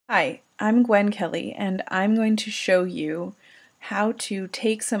Hi, I'm Gwen Kelly, and I'm going to show you how to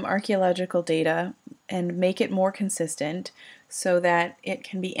take some archaeological data and make it more consistent so that it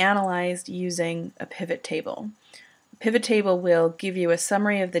can be analyzed using a pivot table. A pivot table will give you a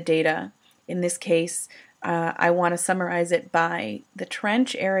summary of the data. In this case, I want to summarize it by the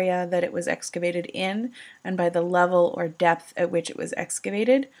trench area that it was excavated in and by the level or depth at which it was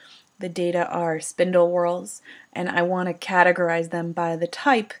excavated. The data are spindle whorls, and I want to categorize them by the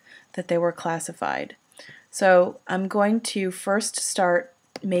type that they were classified. So I'm going to first start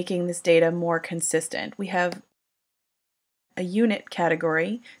making this data more consistent. We have a unit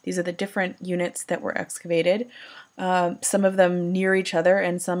category. These are the different units that were excavated, some of them near each other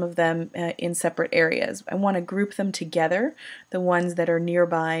and some of them in separate areas. I want to group them together, the ones that are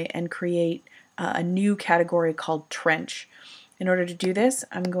nearby, and create a new category called trench. In order to do this,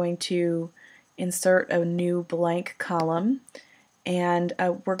 I'm going to insert a new blank column, and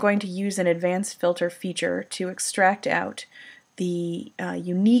we're going to use an advanced filter feature to extract out the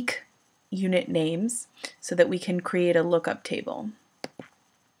unique unit names so that we can create a lookup table.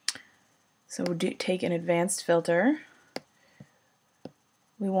 So we'll take an advanced filter.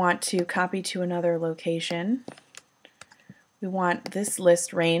 We want to copy to another location. We want this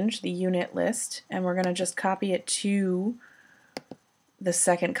list range, the unit list, and we're going to just copy it to the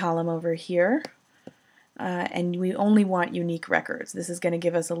second column over here. And we only want unique records. This is going to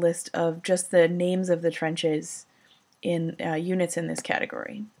give us a list of just the names of the trenches in units in this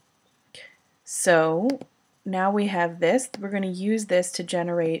category. So now we have this. We're going to use this to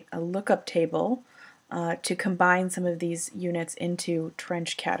generate a lookup table to combine some of these units into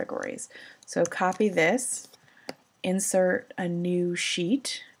trench categories. So copy this, insert a new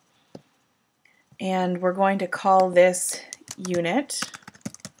sheet, and we're going to call this unit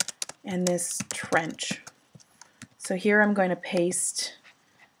and this trench. So here I'm going to paste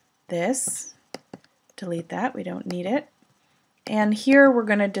this, delete that, we don't need it. And here we're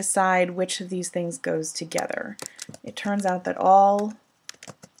going to decide which of these things goes together. It turns out that all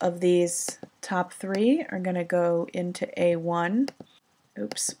of these top three are going to go into A1.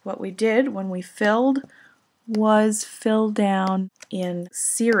 Oops, what we did when we filled was fill down in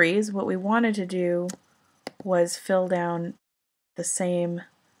series. What we wanted to do was fill down the same.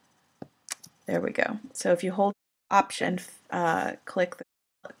 There we go. So if you hold Option, click the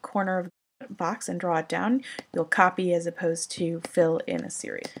corner of the box and draw it down, you'll copy as opposed to fill in a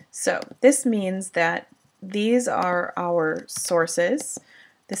series. So this means that these are our sources.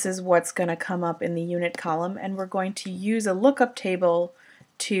 This is what's going to come up in the unit column, and we're going to use a lookup table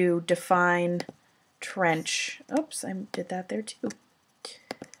to define trench. Oops, I did that there too.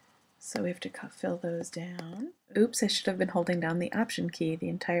 So we have to fill those down. Oops, I should have been holding down the Option key the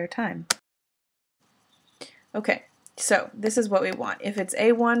entire time. Okay, so this is what we want. If it's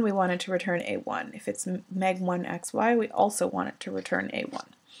A1, we want it to return A1. If it's meg1xy, we also want it to return A1.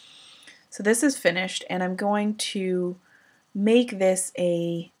 So this is finished, and I'm going to make this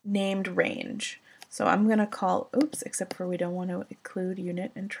a named range. So I'm going to call, oops, except for we don't want to include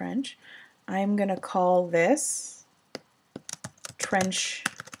unit and trench. I'm going to call this trench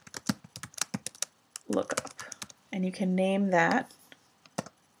lookup, and you can name that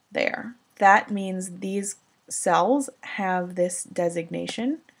there. That means these cells have this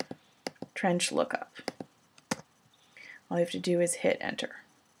designation, trench lookup. All you have to do is hit enter.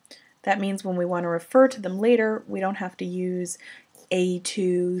 That means when we want to refer to them later, we don't have to use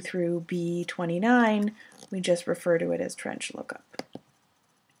A2 through B29, we just refer to it as trench lookup.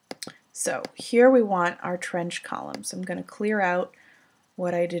 So here we want our trench column. So I'm going to clear out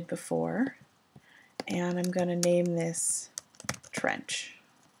what I did before, and I'm going to name this trench.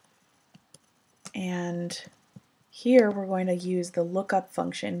 And here we're going to use the lookup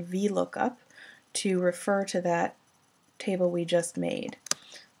function, VLOOKUP, to refer to that table we just made.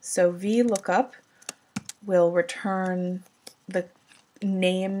 So VLOOKUP will return the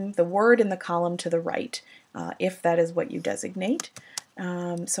name, the word in the column to the right, if that is what you designate.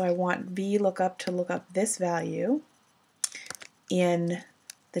 So I want VLOOKUP to look up this value in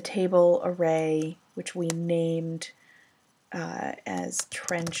the table array, which we named as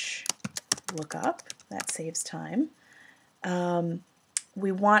trench lookup. That saves time.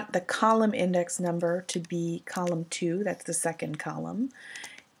 We want the column index number to be column 2, that's the second column,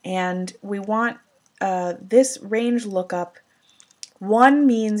 and we want this range lookup. 1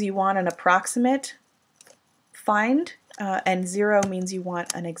 means you want an approximate find, and 0 means you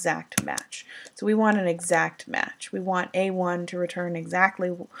want an exact match. So we want an exact match. We want A1 to return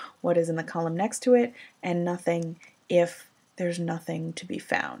exactly what is in the column next to it, and nothing if there's nothing to be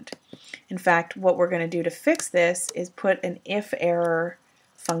found. In fact, what we're going to do to fix this is put an if error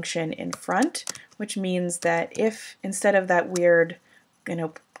function in front, which means that if instead of that weird,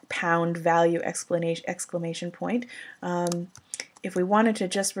 pound value exclamation point, if we wanted to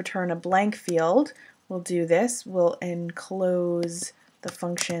just return a blank field, we'll do this. We'll enclose the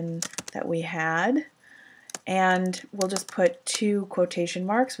function that we had, and we'll just put 2 quotation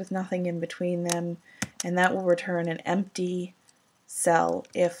marks with nothing in between them, and that will return an empty cell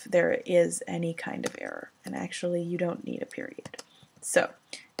if there is any kind of error. And actually, you don't need a period. So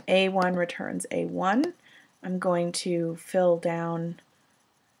A1 returns A1. I'm going to fill down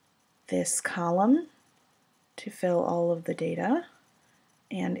this column to fill all of the data.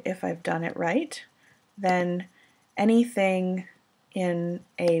 And if I've done it right, then anything in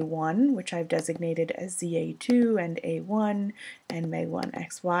A1, which I've designated as ZA2 and A1 and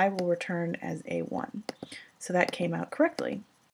Meg1XY, will return as A1. So that came out correctly.